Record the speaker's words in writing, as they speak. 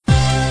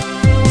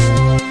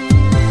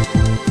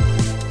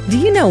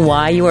know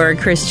why you are a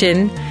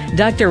Christian?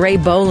 Dr. Ray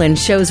Bolin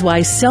shows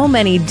why so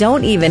many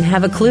don't even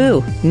have a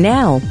clue.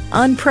 Now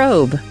on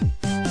Probe.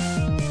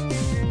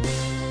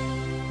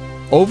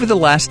 Over the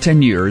last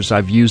 10 years,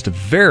 I've used a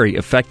very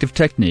effective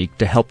technique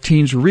to help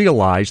teens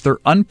realize their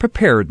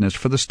unpreparedness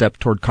for the step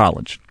toward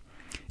college.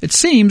 It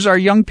seems our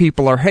young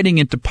people are heading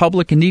into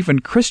public and even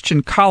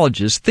Christian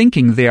colleges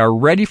thinking they are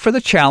ready for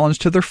the challenge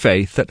to their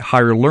faith that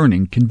higher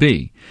learning can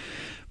be.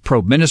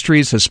 Probe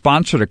Ministries has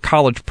sponsored a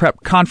college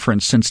prep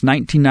conference since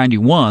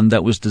 1991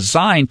 that was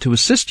designed to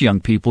assist young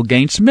people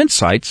gain some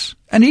insights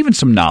and even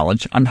some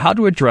knowledge on how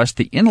to address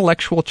the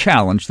intellectual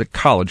challenge that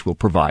college will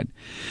provide.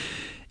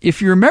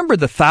 If you remember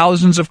the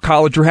thousands of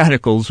college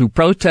radicals who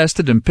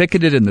protested and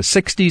picketed in the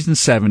 60s and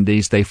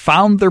 70s, they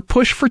found their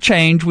push for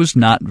change was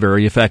not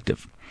very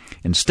effective.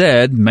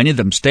 Instead, many of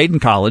them stayed in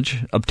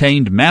college,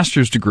 obtained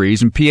master's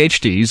degrees and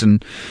PhDs,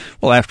 and,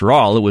 well, after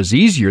all, it was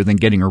easier than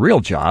getting a real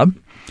job.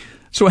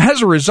 So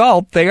as a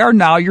result, they are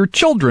now your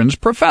children's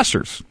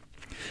professors.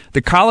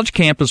 The college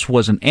campus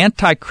was an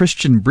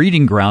anti-Christian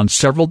breeding ground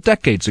several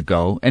decades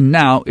ago, and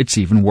now it's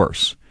even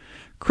worse.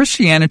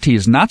 Christianity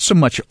is not so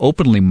much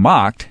openly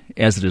mocked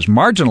as it is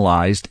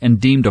marginalized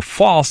and deemed a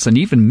false and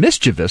even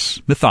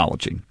mischievous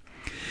mythology.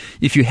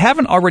 If you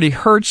haven't already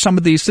heard some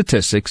of these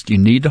statistics, you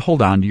need to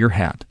hold on to your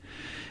hat.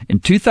 In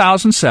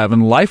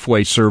 2007,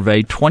 Lifeway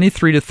surveyed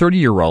 23 to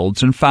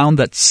 30-year-olds and found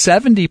that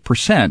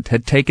 70%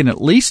 had taken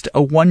at least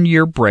a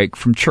one-year break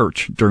from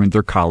church during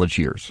their college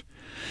years.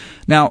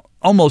 Now,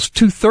 almost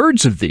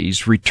two-thirds of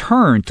these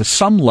returned to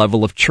some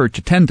level of church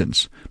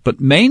attendance, but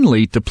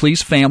mainly to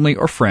please family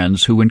or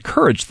friends who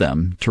encouraged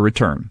them to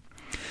return.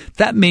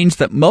 That means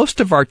that most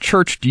of our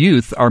churched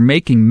youth are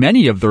making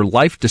many of their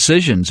life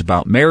decisions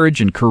about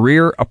marriage and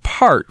career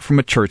apart from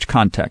a church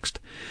context.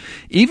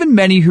 Even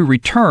many who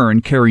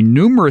return carry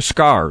numerous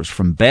scars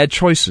from bad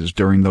choices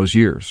during those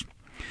years.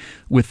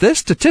 With this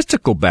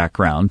statistical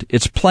background,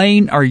 it's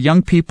plain our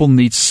young people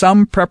need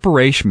some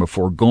preparation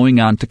before going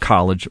on to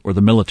college or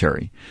the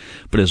military.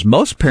 But as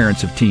most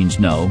parents of teens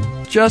know,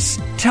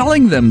 just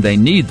telling them they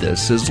need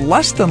this is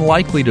less than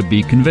likely to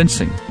be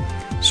convincing.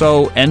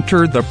 So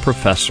enter the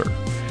professor.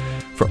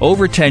 For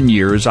over 10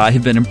 years, I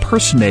have been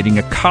impersonating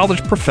a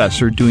college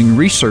professor doing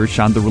research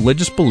on the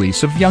religious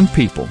beliefs of young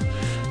people.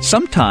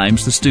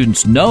 Sometimes the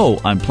students know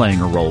I'm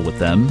playing a role with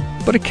them,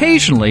 but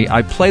occasionally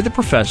I play the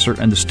professor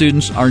and the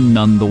students are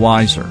none the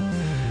wiser.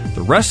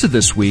 The rest of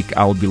this week,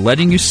 I will be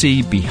letting you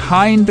see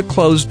behind the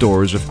closed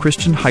doors of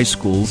Christian high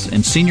schools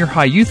and senior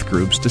high youth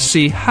groups to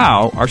see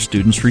how our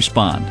students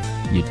respond.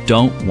 You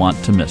don't want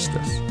to miss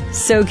this.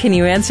 So can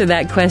you answer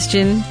that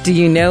question? Do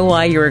you know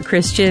why you're a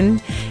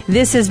Christian?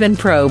 This has been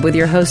Probe with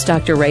your host,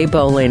 Dr. Ray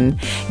Bolin.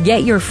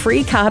 Get your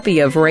free copy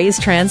of Ray's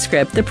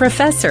transcript, The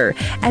Professor,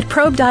 at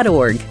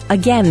probe.org.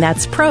 Again,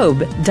 that's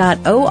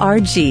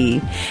probe.org.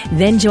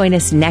 Then join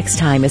us next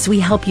time as we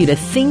help you to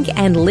think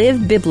and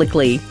live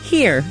biblically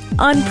here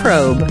on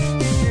Probe.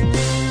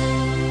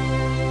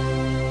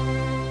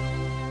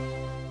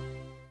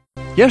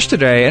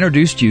 Yesterday, I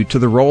introduced you to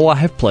the role I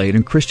have played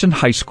in Christian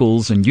high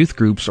schools and youth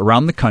groups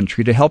around the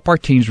country to help our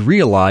teens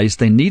realize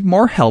they need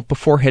more help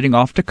before heading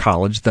off to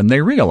college than they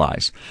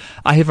realize.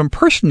 I have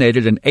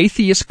impersonated an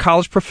atheist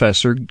college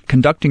professor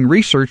conducting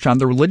research on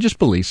the religious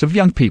beliefs of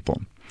young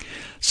people.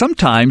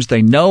 Sometimes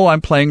they know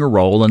I'm playing a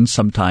role and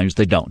sometimes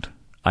they don't.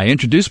 I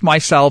introduce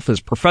myself as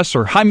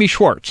Professor Jaime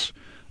Schwartz,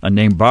 a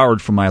name borrowed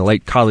from my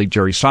late colleague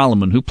Jerry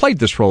Solomon, who played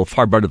this role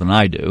far better than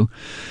I do.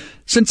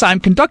 Since I'm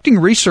conducting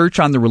research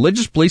on the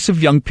religious beliefs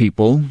of young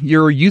people,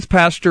 your youth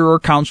pastor or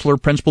counselor,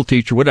 principal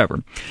teacher,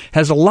 whatever,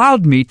 has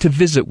allowed me to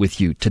visit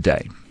with you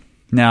today.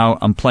 Now,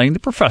 I'm playing the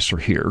professor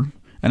here,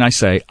 and I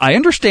say, I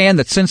understand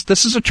that since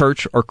this is a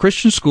church or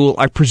Christian school,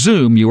 I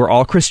presume you are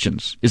all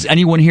Christians. Is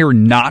anyone here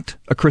not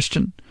a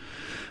Christian?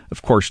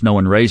 Of course, no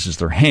one raises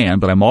their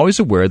hand, but I'm always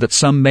aware that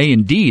some may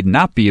indeed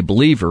not be a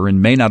believer and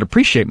may not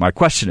appreciate my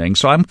questioning,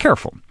 so I'm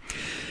careful.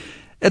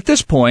 At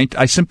this point,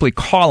 I simply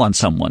call on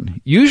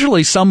someone,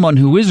 usually someone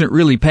who isn't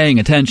really paying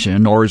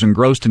attention or is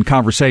engrossed in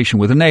conversation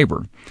with a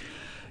neighbor.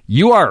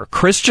 You are a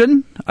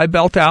Christian? I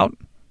belt out.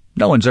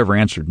 No one's ever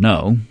answered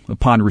no.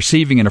 Upon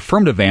receiving an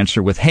affirmative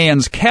answer with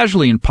hands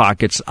casually in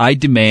pockets, I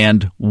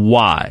demand,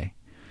 why?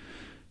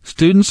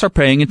 Students are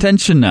paying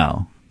attention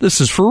now. This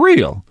is for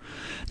real.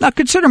 Now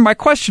consider my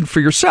question for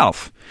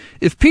yourself.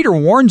 If Peter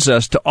warns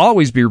us to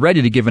always be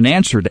ready to give an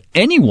answer to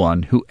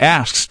anyone who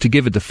asks to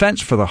give a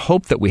defense for the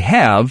hope that we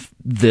have,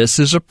 this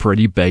is a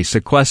pretty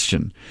basic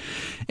question.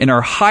 In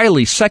our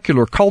highly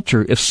secular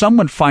culture, if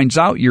someone finds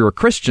out you're a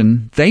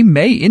Christian, they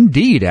may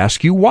indeed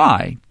ask you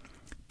why.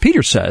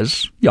 Peter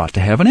says you ought to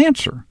have an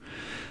answer.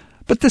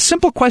 But the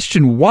simple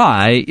question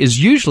why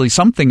is usually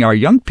something our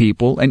young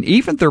people and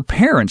even their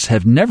parents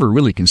have never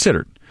really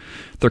considered.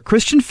 Their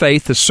Christian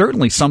faith is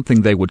certainly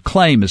something they would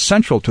claim is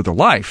central to their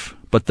life,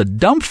 but the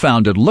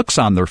dumbfounded looks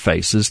on their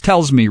faces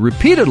tells me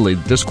repeatedly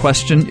that this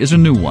question is a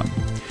new one.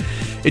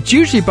 It's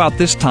usually about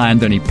this time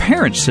that any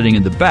parents sitting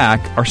in the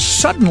back are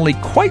suddenly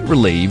quite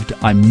relieved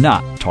I'm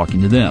not talking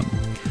to them.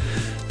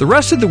 The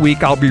rest of the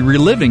week, I'll be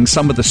reliving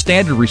some of the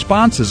standard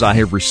responses I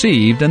have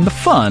received and the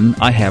fun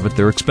I have at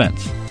their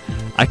expense.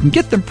 I can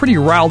get them pretty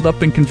riled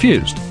up and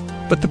confused.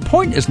 But the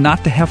point is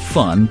not to have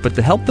fun, but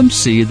to help them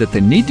see that they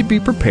need to be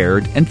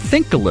prepared and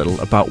think a little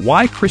about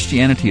why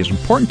Christianity is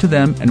important to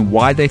them and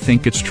why they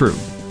think it's true.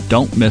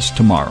 Don't miss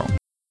tomorrow.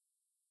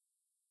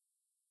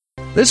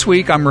 This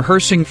week, I'm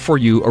rehearsing for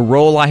you a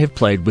role I have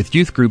played with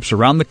youth groups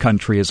around the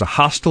country as a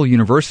hostile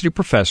university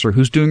professor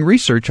who's doing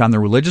research on the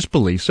religious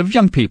beliefs of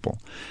young people.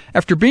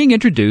 After being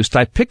introduced,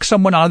 I pick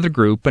someone out of the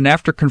group, and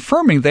after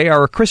confirming they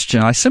are a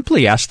Christian, I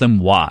simply ask them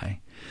why.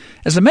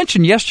 As I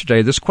mentioned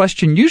yesterday, this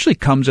question usually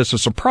comes as a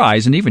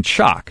surprise and even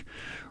shock.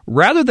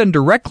 Rather than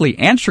directly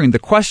answering the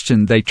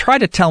question, they try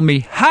to tell me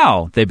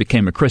how they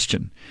became a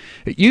Christian.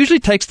 It usually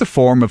takes the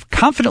form of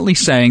confidently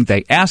saying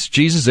they asked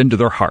Jesus into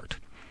their heart.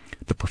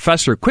 The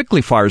professor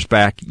quickly fires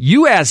back,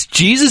 "You asked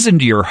Jesus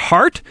into your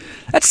heart?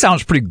 That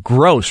sounds pretty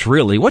gross,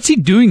 really. What's he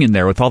doing in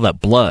there with all that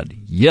blood?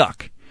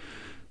 Yuck."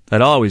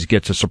 That always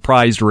gets a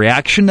surprised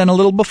reaction and a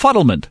little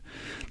befuddlement.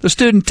 The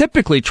student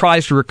typically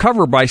tries to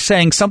recover by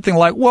saying something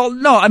like, "Well,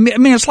 no, I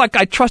mean, it's like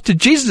I trusted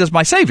Jesus as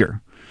my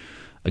Savior."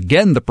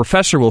 Again, the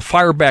professor will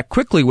fire back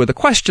quickly with a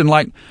question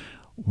like,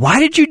 "Why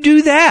did you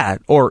do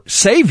that?" Or,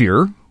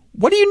 "Savior?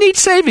 What do you need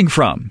saving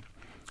from?"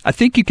 I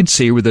think you can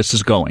see where this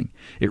is going.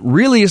 It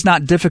really is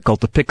not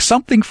difficult to pick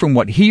something from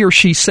what he or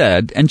she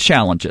said and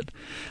challenge it.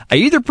 I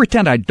either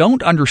pretend I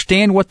don't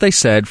understand what they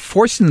said,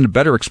 forcing them to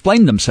better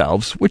explain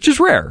themselves, which is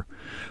rare,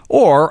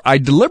 or I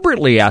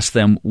deliberately ask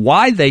them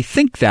why they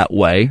think that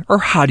way, or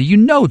how do you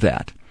know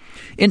that?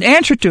 In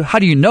answer to how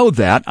do you know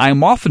that, I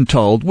am often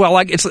told, well,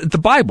 it's the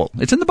Bible.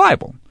 It's in the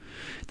Bible.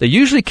 They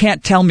usually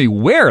can't tell me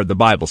where the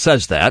Bible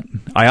says that.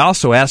 I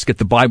also ask if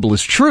the Bible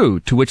is true,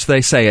 to which they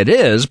say it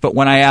is, but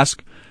when I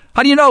ask,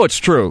 how do you know it's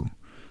true?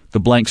 The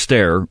blank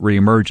stare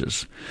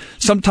reemerges.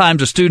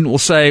 Sometimes a student will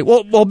say,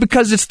 well,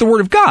 because it's the Word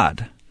of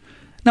God.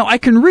 Now, I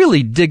can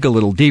really dig a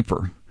little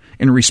deeper.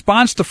 In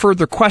response to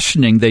further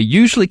questioning, they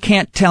usually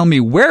can't tell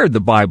me where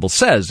the Bible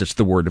says it's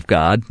the Word of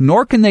God,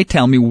 nor can they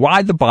tell me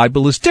why the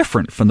Bible is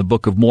different from the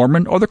Book of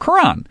Mormon or the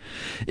Quran.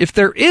 If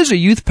there is a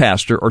youth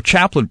pastor or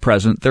chaplain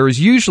present, there is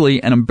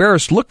usually an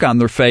embarrassed look on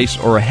their face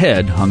or a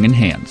head hung in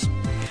hands.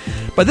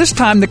 By this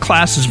time, the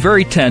class is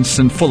very tense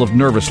and full of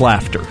nervous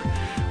laughter.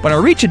 When I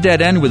reach a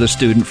dead end with a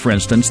student, for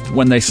instance,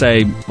 when they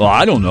say, well,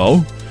 I don't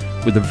know,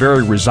 with a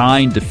very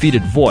resigned,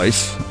 defeated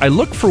voice, I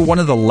look for one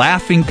of the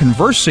laughing,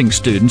 conversing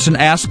students and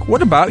ask,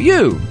 what about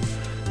you?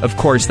 Of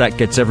course, that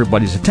gets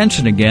everybody's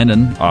attention again,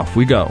 and off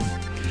we go.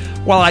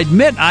 While I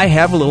admit I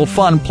have a little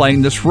fun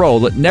playing this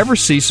role, it never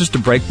ceases to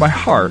break my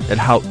heart at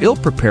how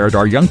ill-prepared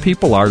our young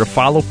people are to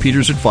follow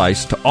Peter's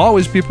advice to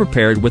always be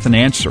prepared with an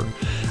answer.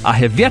 I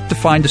have yet to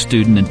find a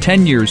student in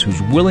 10 years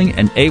who's willing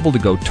and able to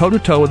go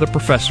toe-to-toe with a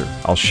professor.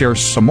 I'll share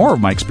some more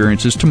of my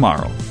experiences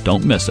tomorrow.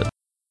 Don't miss it.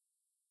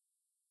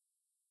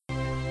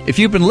 If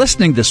you've been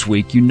listening this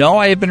week, you know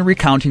I have been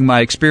recounting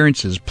my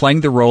experiences playing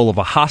the role of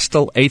a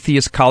hostile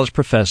atheist college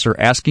professor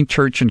asking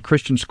church and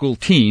Christian school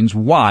teens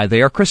why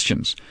they are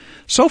Christians.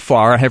 So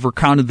far, I have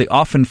recounted the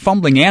often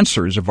fumbling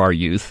answers of our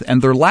youth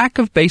and their lack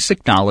of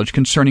basic knowledge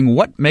concerning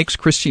what makes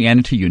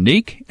Christianity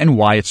unique and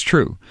why it's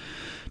true.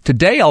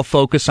 Today, I'll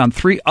focus on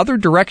 3 other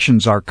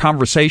directions our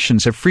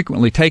conversations have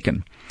frequently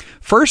taken.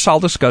 First, I'll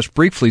discuss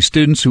briefly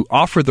students who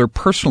offer their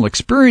personal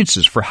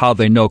experiences for how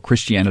they know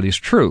Christianity is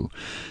true.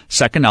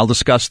 Second, I'll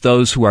discuss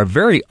those who are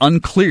very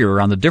unclear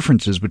on the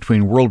differences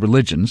between world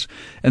religions.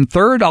 And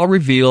third, I'll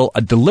reveal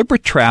a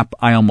deliberate trap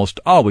I almost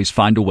always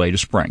find a way to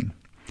spring.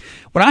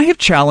 When I have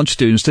challenged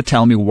students to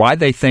tell me why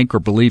they think or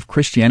believe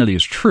Christianity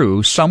is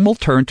true, some will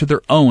turn to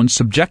their own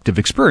subjective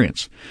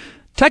experience.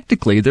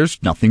 Technically,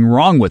 there's nothing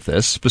wrong with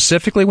this,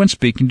 specifically when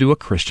speaking to a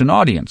Christian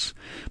audience.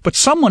 But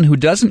someone who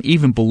doesn't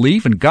even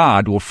believe in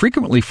God will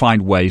frequently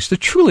find ways to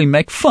truly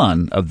make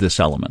fun of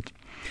this element.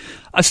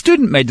 A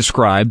student may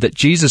describe that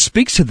Jesus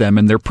speaks to them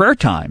in their prayer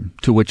time,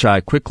 to which I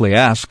quickly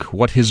ask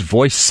what his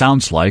voice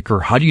sounds like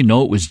or how do you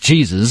know it was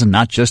Jesus and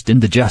not just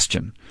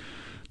indigestion.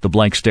 The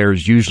blank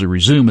stares usually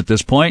resume at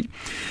this point.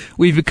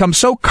 We've become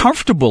so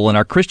comfortable in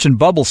our Christian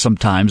bubble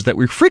sometimes that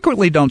we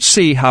frequently don't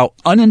see how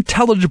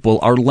unintelligible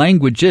our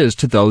language is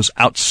to those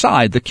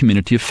outside the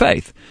community of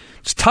faith.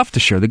 It's tough to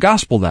share the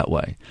gospel that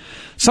way.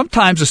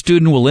 Sometimes a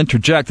student will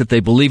interject that they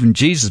believe in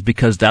Jesus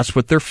because that's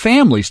what their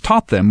families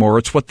taught them or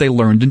it's what they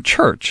learned in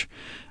church.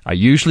 I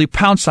usually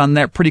pounce on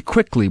that pretty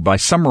quickly by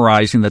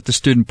summarizing that the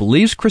student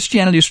believes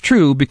Christianity is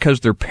true because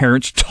their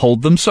parents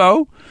told them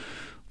so.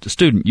 The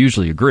student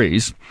usually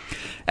agrees.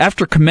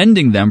 After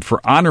commending them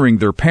for honoring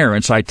their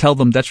parents, I tell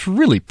them that's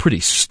really pretty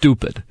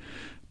stupid.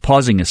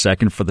 Pausing a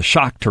second for the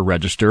shock to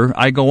register,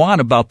 I go on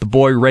about the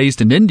boy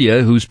raised in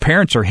India whose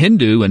parents are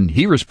Hindu and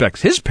he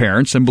respects his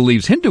parents and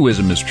believes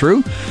Hinduism is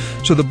true.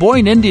 So the boy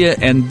in India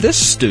and this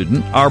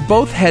student are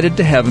both headed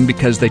to heaven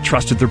because they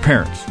trusted their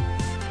parents.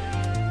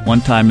 One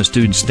time a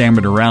student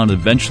stammered around and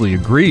eventually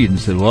agreed and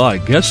said, well, I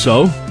guess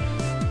so,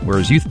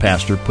 whereas youth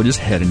pastor put his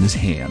head in his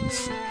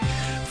hands.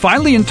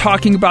 Finally, in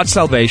talking about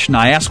salvation,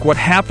 I ask what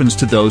happens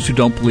to those who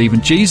don't believe in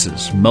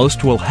Jesus.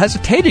 Most will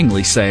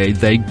hesitatingly say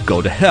they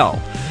go to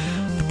hell.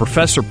 The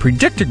professor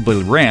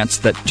predictably rants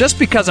that just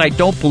because I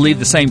don't believe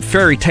the same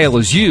fairy tale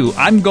as you,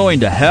 I'm going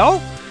to hell?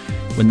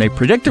 When they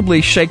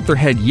predictably shake their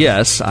head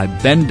yes, I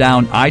bend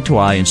down eye to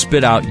eye and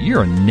spit out,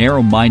 "You're a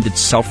narrow-minded,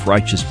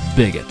 self-righteous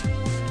bigot."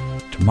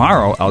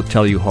 Tomorrow, I'll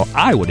tell you how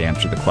I would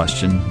answer the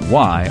question,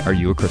 why are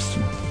you a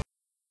Christian?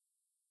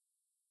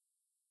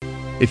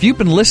 If you've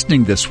been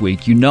listening this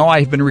week, you know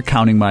I have been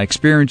recounting my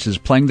experiences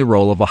playing the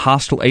role of a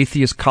hostile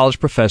atheist college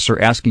professor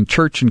asking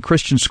church and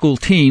Christian school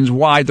teens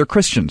why they're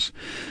Christians.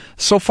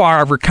 So far,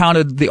 I've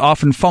recounted the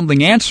often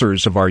fumbling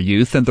answers of our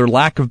youth and their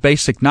lack of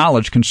basic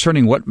knowledge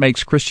concerning what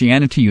makes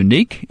Christianity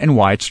unique and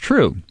why it's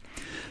true.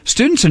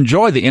 Students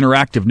enjoy the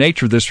interactive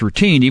nature of this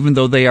routine, even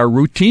though they are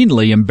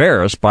routinely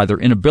embarrassed by their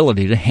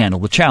inability to handle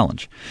the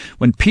challenge.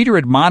 When Peter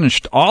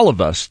admonished all of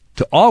us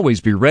to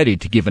always be ready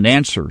to give an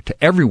answer to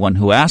everyone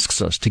who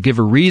asks us, to give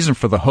a reason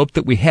for the hope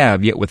that we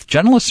have, yet with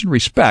gentleness and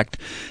respect,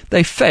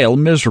 they fail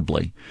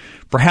miserably.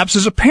 Perhaps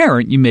as a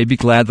parent, you may be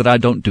glad that I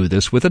don't do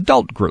this with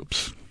adult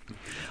groups.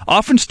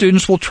 Often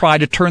students will try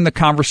to turn the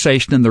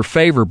conversation in their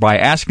favor by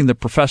asking the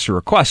professor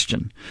a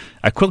question.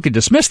 I quickly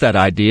dismiss that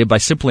idea by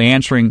simply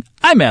answering,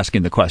 "I'm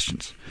asking the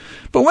questions."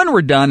 But when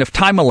we're done, if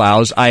time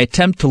allows, I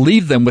attempt to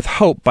leave them with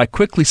hope by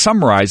quickly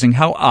summarizing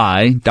how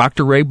I,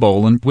 Dr. Ray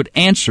Bolin, would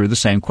answer the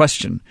same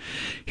question.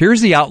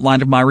 Here's the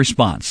outline of my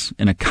response.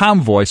 In a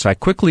calm voice, I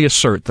quickly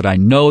assert that I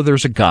know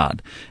there's a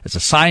God. As a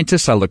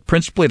scientist, I look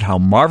principally at how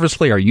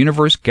marvelously our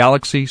universe,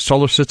 galaxy,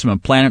 solar system,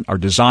 and planet are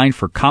designed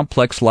for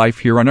complex life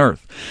here on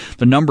Earth.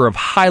 The number of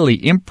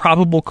highly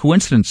improbable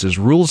coincidences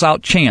rules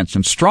out chance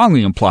and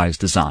strongly implies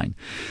design.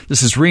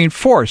 This is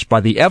reinforced by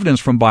the evidence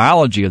from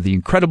biology of the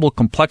incredible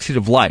complexity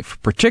of life,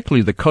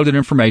 particularly the coded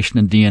information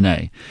in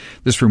DNA.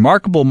 This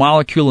remarkable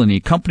molecule and the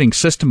accompanying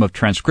system of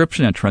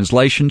transcription and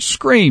translation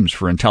screams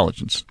for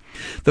intelligence.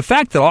 The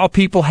fact that all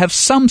people have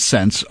some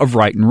sense of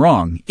right and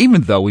wrong,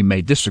 even though we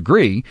may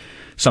disagree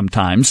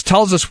sometimes,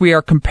 tells us we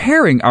are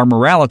comparing our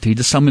morality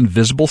to some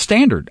invisible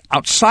standard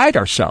outside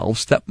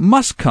ourselves that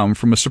must come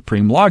from a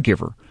supreme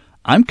lawgiver.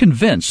 I'm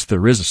convinced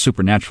there is a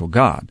supernatural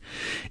God.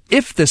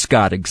 If this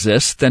God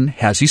exists, then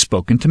has he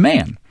spoken to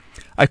man?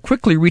 I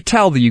quickly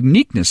retell the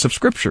uniqueness of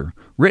Scripture,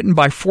 written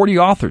by 40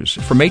 authors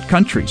from 8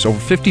 countries over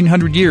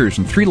 1,500 years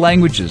in 3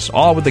 languages,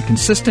 all with a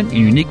consistent and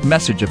unique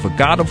message of a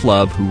God of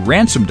love who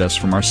ransomed us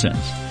from our sins.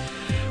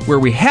 Where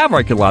we have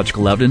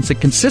archaeological evidence,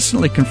 it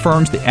consistently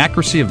confirms the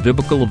accuracy of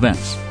biblical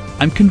events.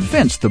 I'm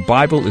convinced the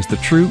Bible is the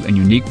true and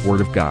unique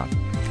Word of God.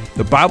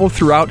 The Bible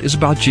throughout is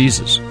about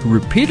Jesus, who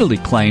repeatedly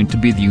claimed to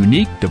be the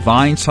unique,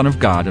 divine Son of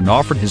God and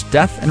offered his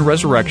death and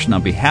resurrection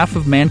on behalf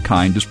of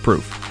mankind as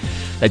proof.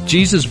 That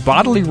Jesus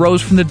bodily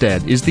rose from the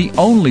dead is the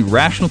only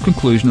rational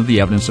conclusion of the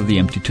evidence of the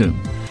empty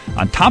tomb.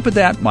 On top of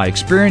that, my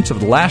experience of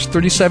the last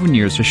 37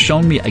 years has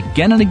shown me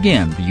again and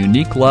again the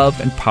unique love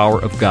and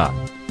power of God.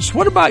 So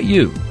what about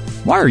you?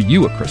 Why are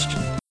you a Christian?